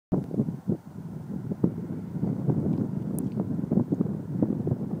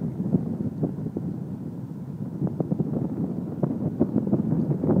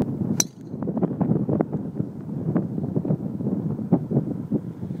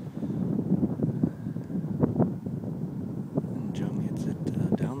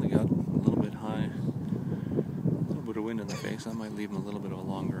wind in the face. I might leave him a little bit of a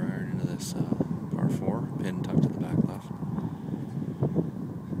longer iron into this par 4, pin tucked to the back left.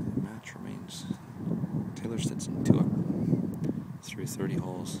 The match remains Taylor Stinson, 2 up, through 30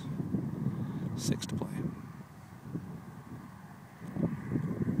 holes, 6 to play.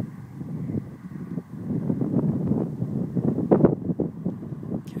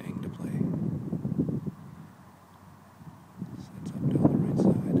 Kang to play. Sets up down the right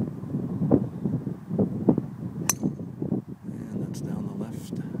side. And that's down the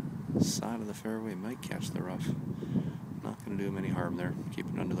left side of the fairway. Might catch the rough. Not going to do him any harm there.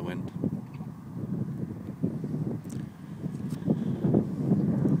 Keep it under the wind.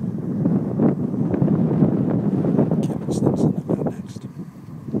 Stinson about next.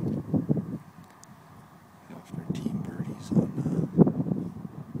 After team birdies on hole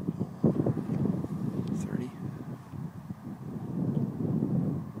 30.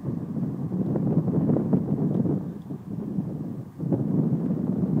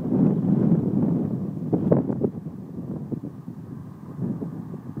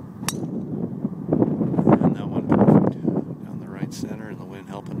 And that one perfect. Down the right center and the wind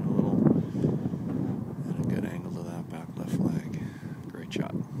helping a little. And a good angle to that back left flag. Great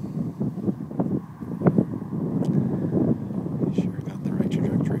shot. He sure got the right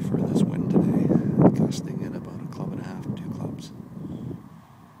trajectory for this wind today. Gusting at about 1.5 clubs, 2 clubs.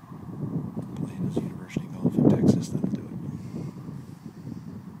 Playing his university golf in Texas, that'll do it.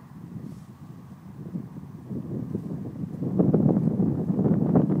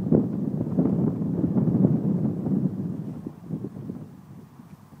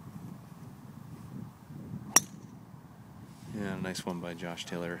 Yeah, a nice one by Josh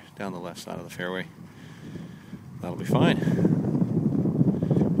Taylor down the left side of the fairway. That'll be fine.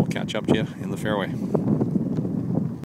 We'll catch up to you in the fairway.